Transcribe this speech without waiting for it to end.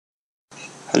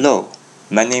Hello,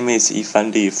 my name is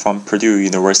Yifan Li from Purdue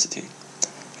University.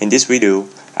 In this video,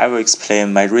 I will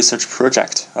explain my research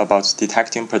project about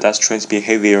detecting pedestrians'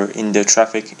 behavior in the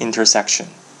traffic intersection.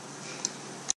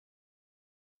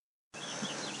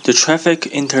 The traffic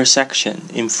intersection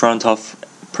in front of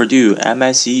Purdue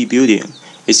MSE building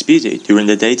is busy during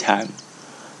the daytime.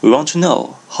 We want to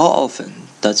know how often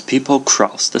does people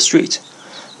cross the street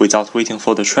without waiting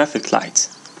for the traffic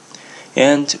lights.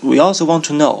 And we also want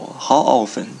to know how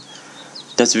often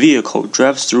does vehicle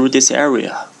drive through this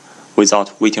area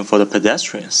without waiting for the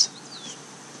pedestrians.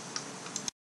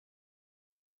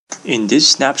 In these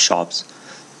snapshots,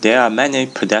 there are many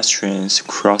pedestrians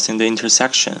crossing the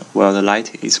intersection while the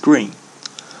light is green.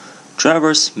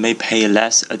 Drivers may pay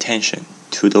less attention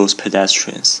to those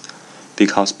pedestrians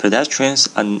because pedestrians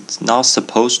are not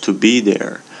supposed to be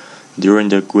there during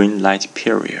the green light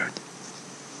period.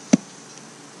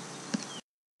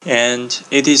 And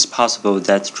it is possible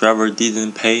that driver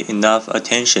didn't pay enough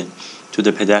attention to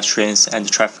the pedestrians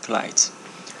and traffic lights.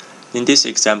 In these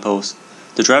examples,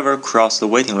 the driver crossed the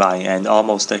waiting line and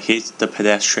almost hit the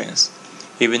pedestrians.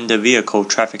 Even the vehicle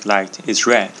traffic light is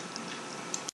red.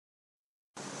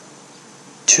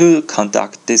 To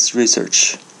conduct this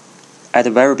research, at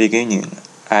the very beginning,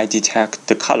 I detect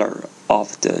the color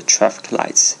of the traffic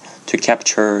lights to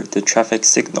capture the traffic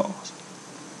signals.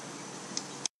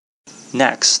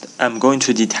 Next, I'm going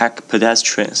to detect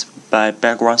pedestrians by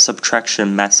background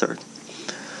subtraction method.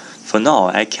 For now,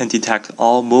 I can detect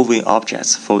all moving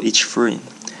objects for each frame.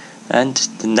 And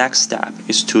the next step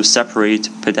is to separate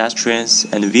pedestrians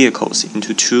and vehicles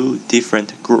into two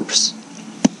different groups.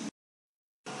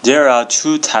 There are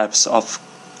two types of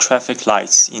traffic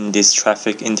lights in this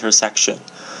traffic intersection.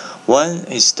 One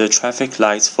is the traffic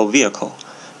lights for vehicle,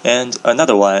 and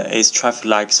another one is traffic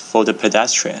lights for the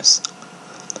pedestrians.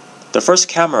 The first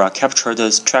camera captured the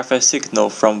traffic signal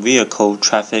from vehicle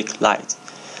traffic light,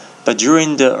 but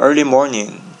during the early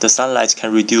morning, the sunlight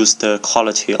can reduce the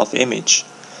quality of image.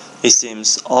 It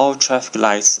seems all traffic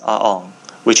lights are on,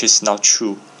 which is not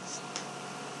true.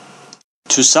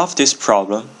 To solve this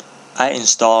problem, I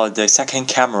installed the second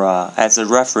camera as a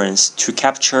reference to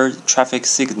capture traffic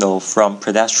signal from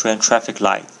pedestrian traffic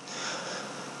light,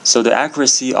 so the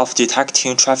accuracy of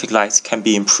detecting traffic lights can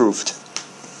be improved.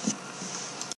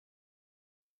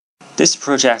 This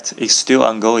project is still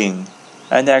ongoing,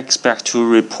 and I expect to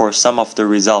report some of the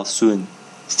results soon.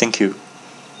 Thank you.